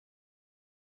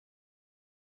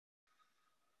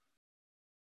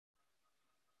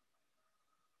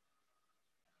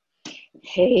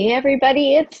Hey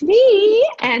everybody, it's me,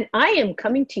 and I am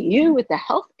coming to you with the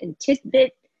health and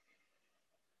tidbit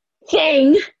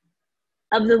thing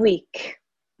of the week.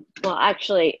 Well,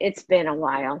 actually, it's been a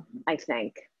while, I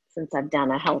think, since I've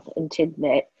done a health and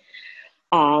tidbit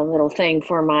little thing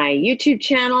for my YouTube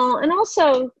channel, and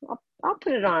also I'll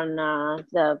put it on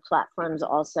the platforms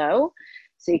also,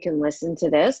 so you can listen to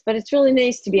this. But it's really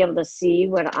nice to be able to see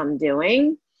what I'm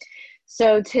doing.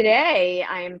 So today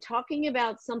I am talking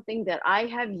about something that I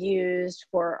have used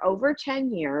for over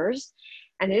 10 years,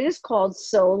 and it is called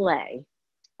Sole,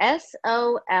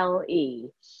 S-O-L-E.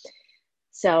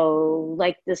 So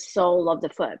like the sole of the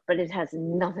foot, but it has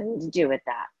nothing to do with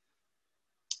that.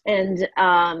 And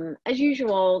as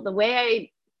usual, the way I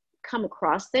come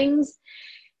across things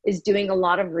is doing a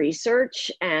lot of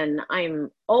research, and I'm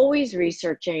always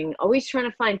researching, always trying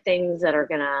to find things that are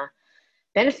gonna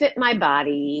benefit my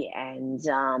body. And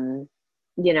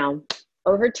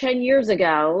over 10 years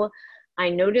ago, I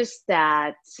noticed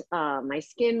that my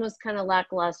skin was kind of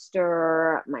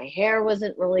lackluster, my hair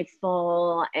wasn't really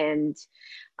full, and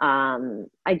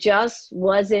I just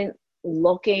wasn't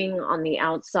looking on the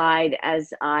outside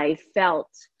as I felt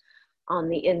on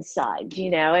the inside.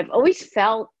 I've always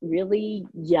felt really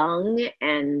young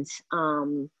and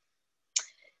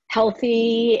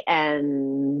healthy,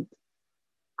 and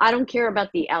I don't care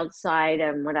about the outside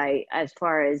and as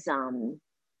far as the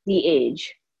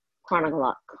age,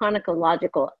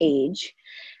 chronological age.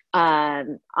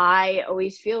 I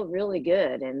always feel really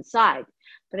good inside,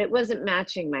 but it wasn't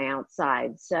matching my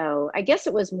outside. So I guess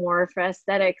it was more for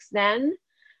aesthetics then,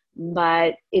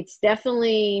 but it's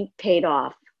definitely paid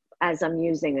off as I'm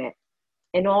using it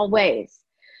in all ways.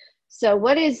 So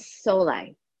what is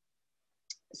Sole?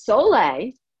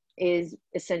 Sole is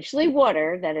essentially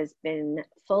water that has been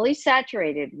fully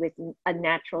saturated with a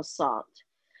natural salt.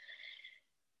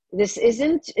 This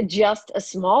isn't just a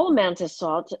small amount of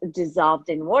salt dissolved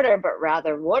in water, but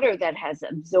rather water that has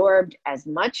absorbed as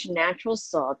much natural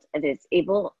salt as it's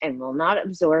able and will not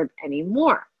absorb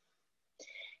anymore.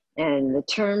 And the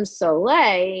term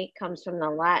sole comes from the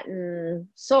Latin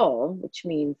sol, which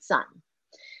means sun.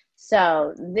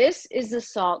 So this is the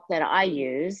salt that I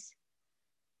use.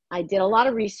 I did a lot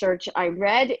of research. I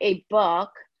read a book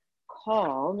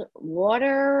called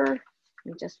Water. Let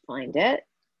me just find it.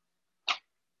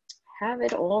 Have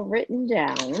it all written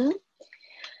down.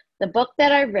 The book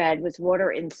that I read was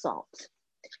Water and Salt.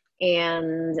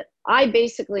 And I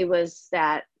basically was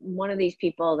that one of these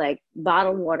people, like,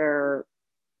 bottled water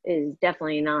is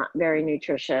definitely not very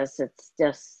nutritious. It's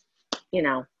just,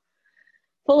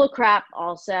 full of crap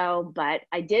also. But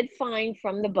I did find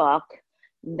from the book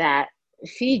that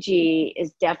Fiji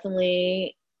is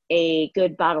definitely a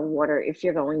good bottled water if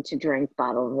you're going to drink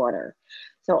bottled water.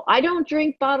 So I don't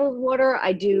drink bottled water.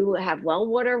 I do have well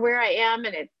water where I am,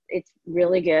 and it's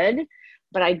really good.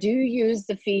 But I do use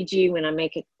the Fiji when I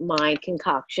make my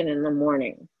concoction in the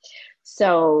morning.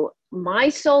 So my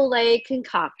Sole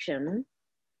concoction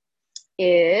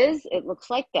it looks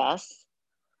like this.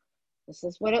 This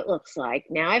is what it looks like.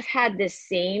 Now I've had this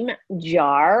same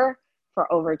jar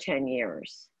for over 10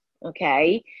 years.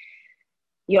 Okay.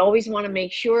 You always want to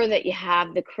make sure that you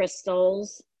have the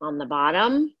crystals on the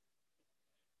bottom,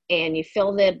 and you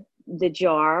fill the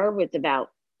jar with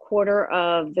about quarter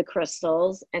of the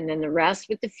crystals, and then the rest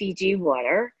with the Fiji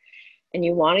water. And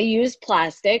you want to use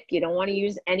plastic. You don't want to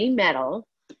use any metal,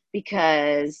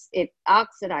 because it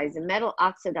oxidizes. The metal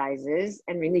oxidizes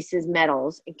and releases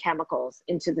metals and chemicals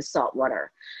into the salt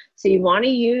water. So you want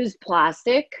to use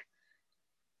plastic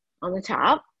on the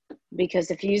top,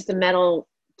 because if you use the metal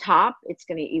top, it's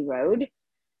going to erode.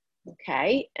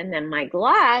 Okay. And then my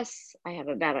glass, I have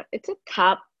it's a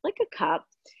cup, like a cup.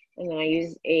 And then I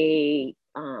use a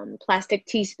plastic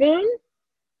teaspoon.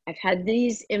 I've had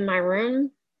these in my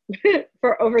room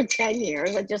for over 10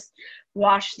 years. I just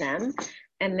wash them.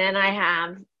 And then I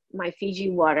have my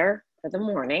Fiji water for the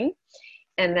morning.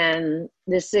 And then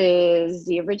this is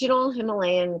the original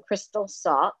Himalayan crystal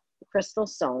salt, crystal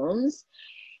stones.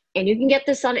 And you can get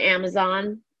this on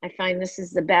Amazon. I find this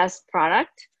is the best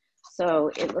product. So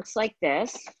it looks like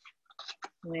this.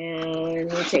 When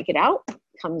you take it out, it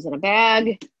comes in a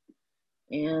bag.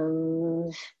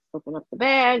 And open up the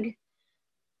bag.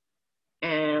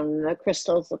 And the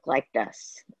crystals look like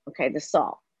this. Okay, the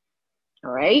salt.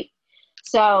 All right.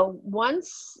 So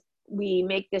once we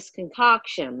make this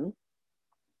concoction,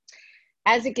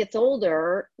 as it gets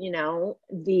older,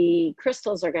 the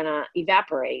crystals are going to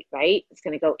evaporate, right? It's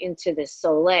going to go into the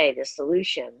Sole, the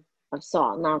solution of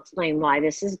salt. And I'll explain why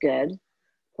this is good,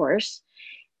 of course.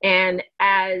 And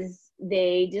as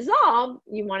they dissolve,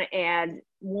 you want to add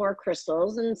more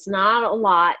crystals, and it's not a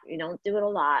lot. You don't do it a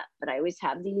lot, but I always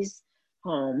have these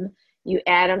home. You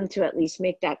add them to at least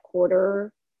make that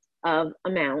quarter of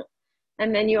amount.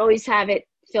 And then you always have it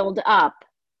filled up,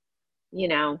 you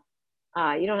know.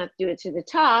 You don't have to do it to the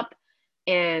top.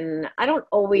 And I don't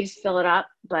always fill it up,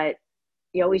 but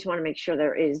you always want to make sure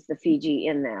there is the Fiji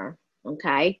in there.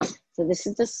 Okay. So this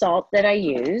is the salt that I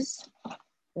use.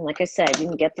 And like I said, you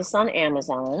can get this on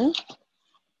Amazon.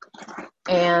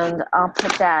 And I'll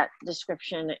put that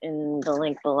description in the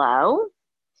link below.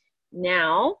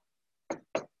 Now,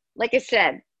 like I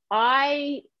said,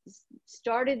 I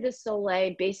started the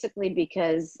Soleil basically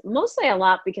because, mostly a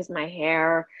lot because my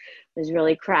hair was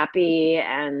really crappy.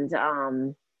 And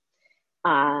then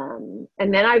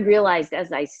I realized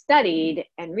as I studied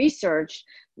and researched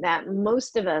that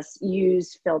most of us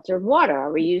use filtered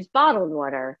water. We use bottled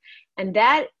water. And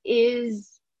that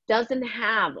doesn't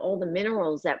have all the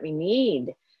minerals that we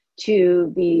need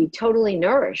to be totally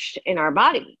nourished in our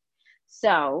body.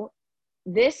 So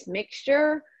this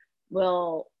mixture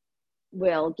will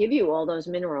give you all those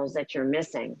minerals that you're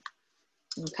missing.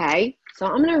 Okay, so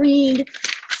I'm going to read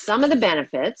some of the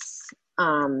benefits.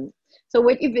 So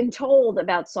what you've been told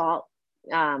about salt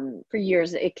for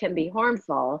years, it can be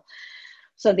harmful.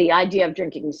 So the idea of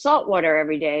drinking salt water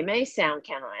every day may sound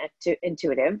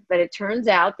counterintuitive, but it turns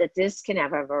out that this can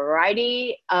have a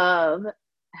variety of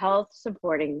health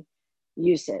supporting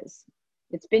uses.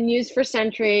 It's been used for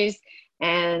centuries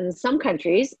in some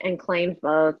countries and claims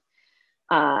both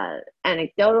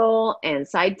anecdotal and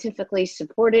scientifically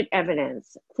supported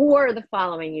evidence for the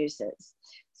following uses.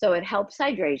 So it helps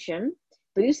hydration,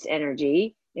 boosts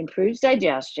energy, improves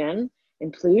digestion,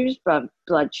 improves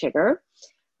blood sugar,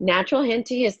 natural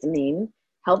antihistamine,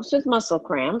 helps with muscle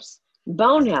cramps,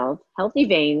 bone health, healthy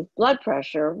veins, blood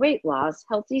pressure, weight loss,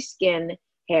 healthy skin,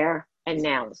 hair, and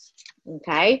nails.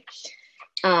 Okay.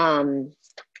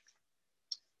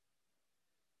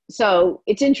 So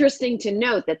it's interesting to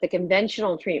note that the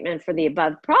conventional treatment for the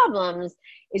above problems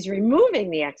is removing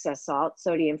the excess salt,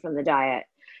 sodium from the diet.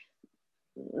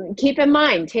 Keep in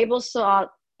mind, table salt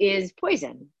is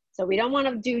poison. So we don't want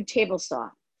to do table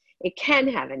salt. It can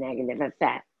have a negative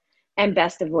effect and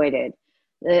best avoided.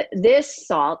 This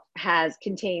salt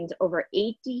contains over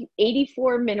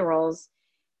 84 minerals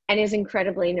and is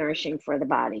incredibly nourishing for the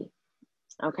body.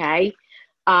 Okay.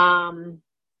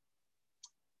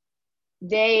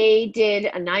 They did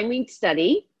a 9-week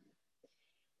study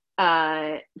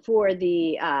for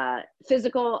the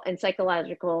physical and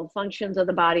psychological functions of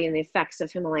the body and the effects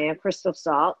of Himalayan crystal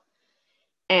salt.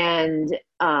 And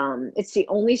it's the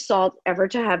only salt ever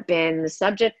to have been the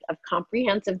subject of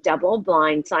comprehensive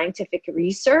double-blind scientific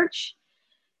research.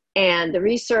 And the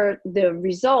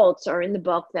results are in the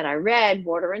book that I read,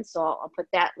 Water and Salt. I'll put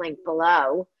that link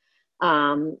below.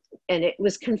 And it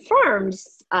was confirmed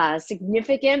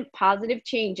significant positive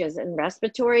changes in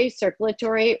respiratory,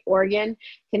 circulatory, organ,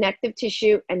 connective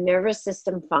tissue, and nervous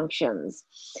system functions.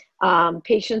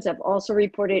 Patients have also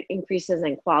reported increases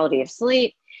in quality of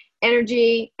sleep,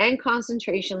 energy and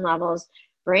concentration levels,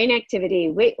 brain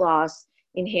activity, weight loss,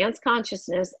 enhanced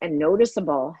consciousness, and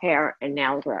noticeable hair and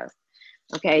nail growth.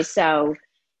 Okay, so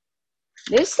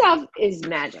this stuff is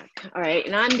magic, all right?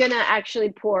 And I'm gonna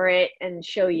actually pour it and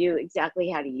show you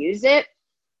exactly how to use it.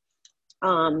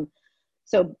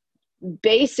 So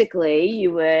basically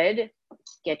you would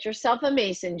get yourself a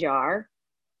mason jar.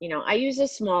 You know, I use a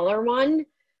smaller one.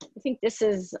 I think this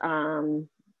is,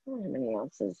 how many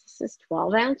ounces? This is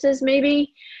 12 ounces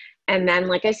maybe. And then,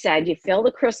 like I said, you fill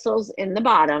the crystals in the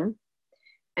bottom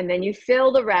and then you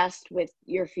fill the rest with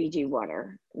your Fiji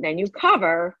water. Then you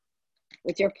cover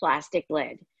with your plastic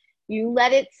lid. You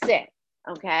let it sit,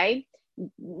 okay?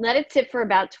 Let it sit for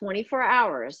about 24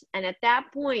 hours. And at that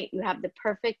point, you have the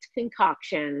perfect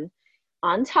concoction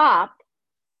on top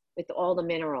with all the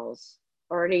minerals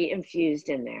already infused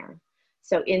in there.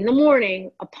 So in the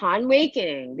morning, upon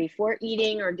wakening, before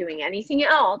eating or doing anything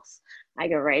else, I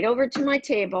go right over to my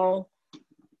table,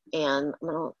 and I'm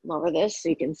gonna lower this so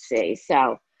you can see.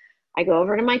 So I go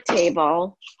over to my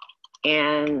table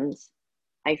and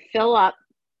I fill up,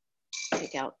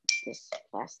 take out this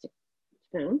plastic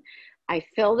spoon. I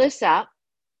fill this up,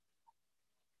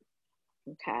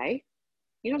 okay?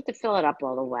 You don't have to fill it up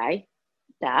all the way,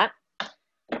 that.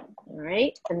 All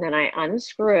right, and then I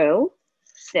unscrew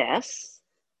this.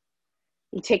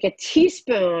 You take a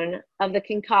teaspoon of the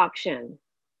concoction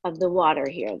of the water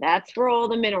here. That's where all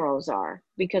the minerals are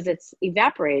because it's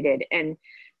evaporated and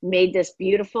made this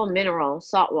beautiful mineral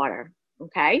salt water,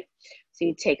 okay? So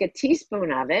you take a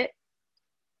teaspoon of it,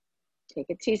 take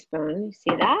a teaspoon, you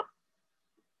see that?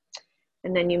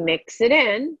 And then you mix it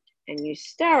in and you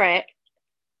stir it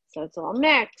So it's all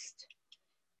mixed.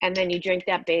 And then you drink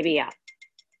that baby up.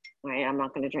 All right, I'm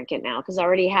not going to drink it now because I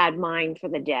already had mine for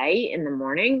the day in the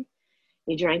morning.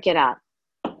 You drink it up.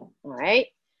 All right,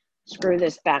 screw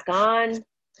this back on.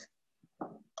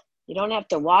 You don't have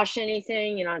to wash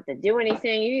anything. You don't have to do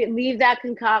anything. You leave that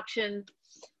concoction.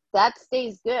 That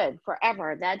stays good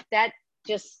forever. That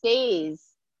just stays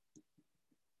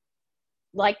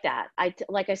like that.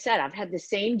 Like I said, I've had the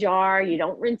same jar. You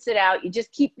don't rinse it out. You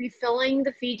just keep refilling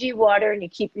the Fiji water, and you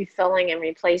keep refilling and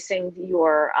replacing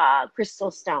your crystal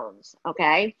stones.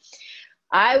 Okay.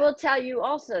 I will tell you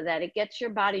also that it gets your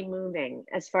body moving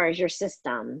as far as your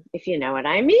system, if you know what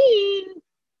I mean.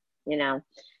 You know,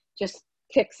 just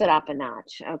kicks it up a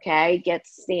notch. Okay.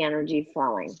 Gets the energy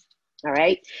flowing. All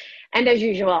right. And as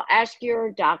usual, ask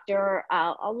your doctor.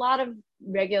 A lot of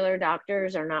regular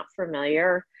doctors are not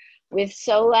familiar with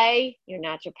Soleil. Your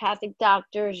naturopathic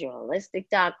doctors, your holistic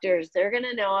doctors, they're going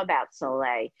to know about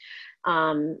Soleil.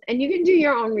 And you can do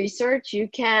your own research. You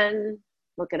can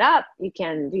look it up. You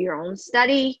can do your own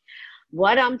study.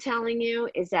 What I'm telling you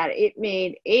is that it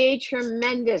made a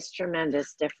tremendous,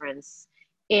 tremendous difference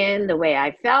in the way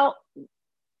I felt.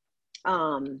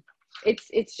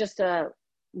 It's just a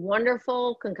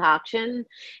wonderful concoction,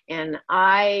 and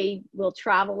I will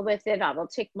travel with it. I will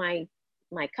take my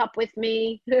cup with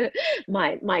me,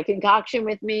 my concoction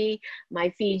with me, my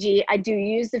Fiji. I do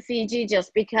use the Fiji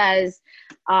just because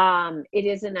it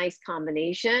is a nice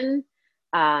combination.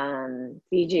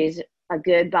 Fiji is a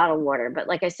good bottled water, but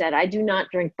like I said, I do not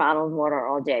drink bottled water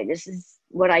all day. This is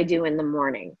what I do in the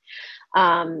morning.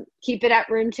 Keep it at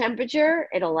room temperature.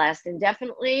 It'll last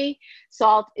indefinitely.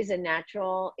 Salt is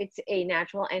it's a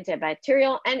natural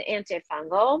antibacterial and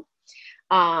antifungal.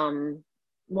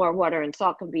 More water and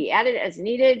salt can be added as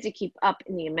needed to keep up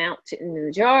in the amount in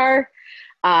the jar.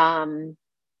 And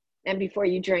before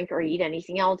you drink or eat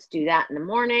anything else, do that in the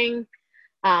morning.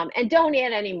 And don't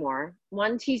add any more.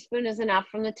 1 teaspoon is enough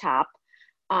from the top.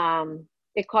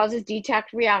 It causes DTAC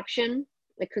reaction.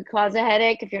 It could cause a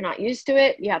headache if you're not used to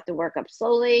it. You have to work up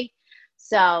slowly.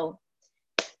 So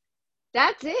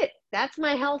that's it. That's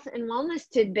my health and wellness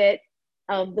tidbit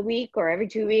of the week, or every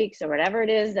 2 weeks, or whatever it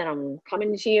is that I'm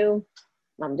coming to you.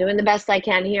 I'm doing the best I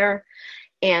can here.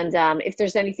 And if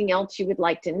there's anything else you would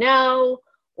like to know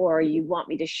or you want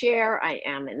me to share, I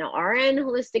am an RN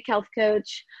holistic health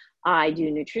coach. I do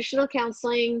nutritional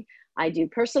counseling. I do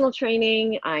personal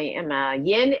training. I am a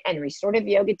yin and restorative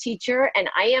yoga teacher, and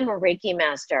I am a Reiki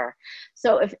master.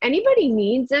 So if anybody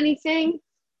needs anything,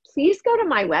 please go to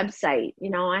my website. You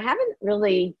know, I haven't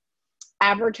really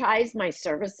advertised my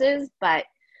services, but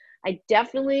I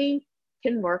definitely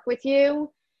can work with you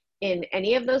in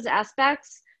any of those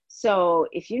aspects. So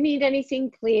if you need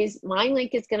anything, please, my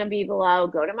link is going to be below.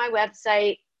 Go to my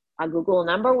website. A Google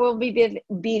number will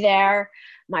be there.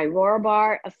 My Roar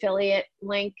Bar affiliate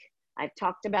link. I've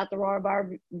talked about the Roar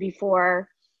Bar before.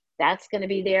 That's going to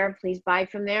be there. Please buy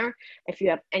from there. If you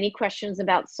have any questions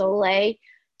about Soleil,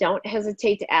 don't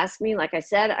hesitate to ask me. Like I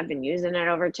said, I've been using it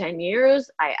over 10 years.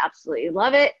 I absolutely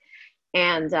love it.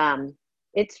 And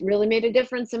it's really made a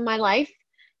difference in my life.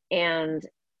 And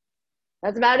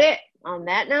that's about it. On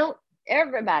that note,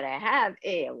 everybody have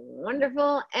a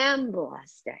wonderful and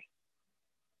blessed day.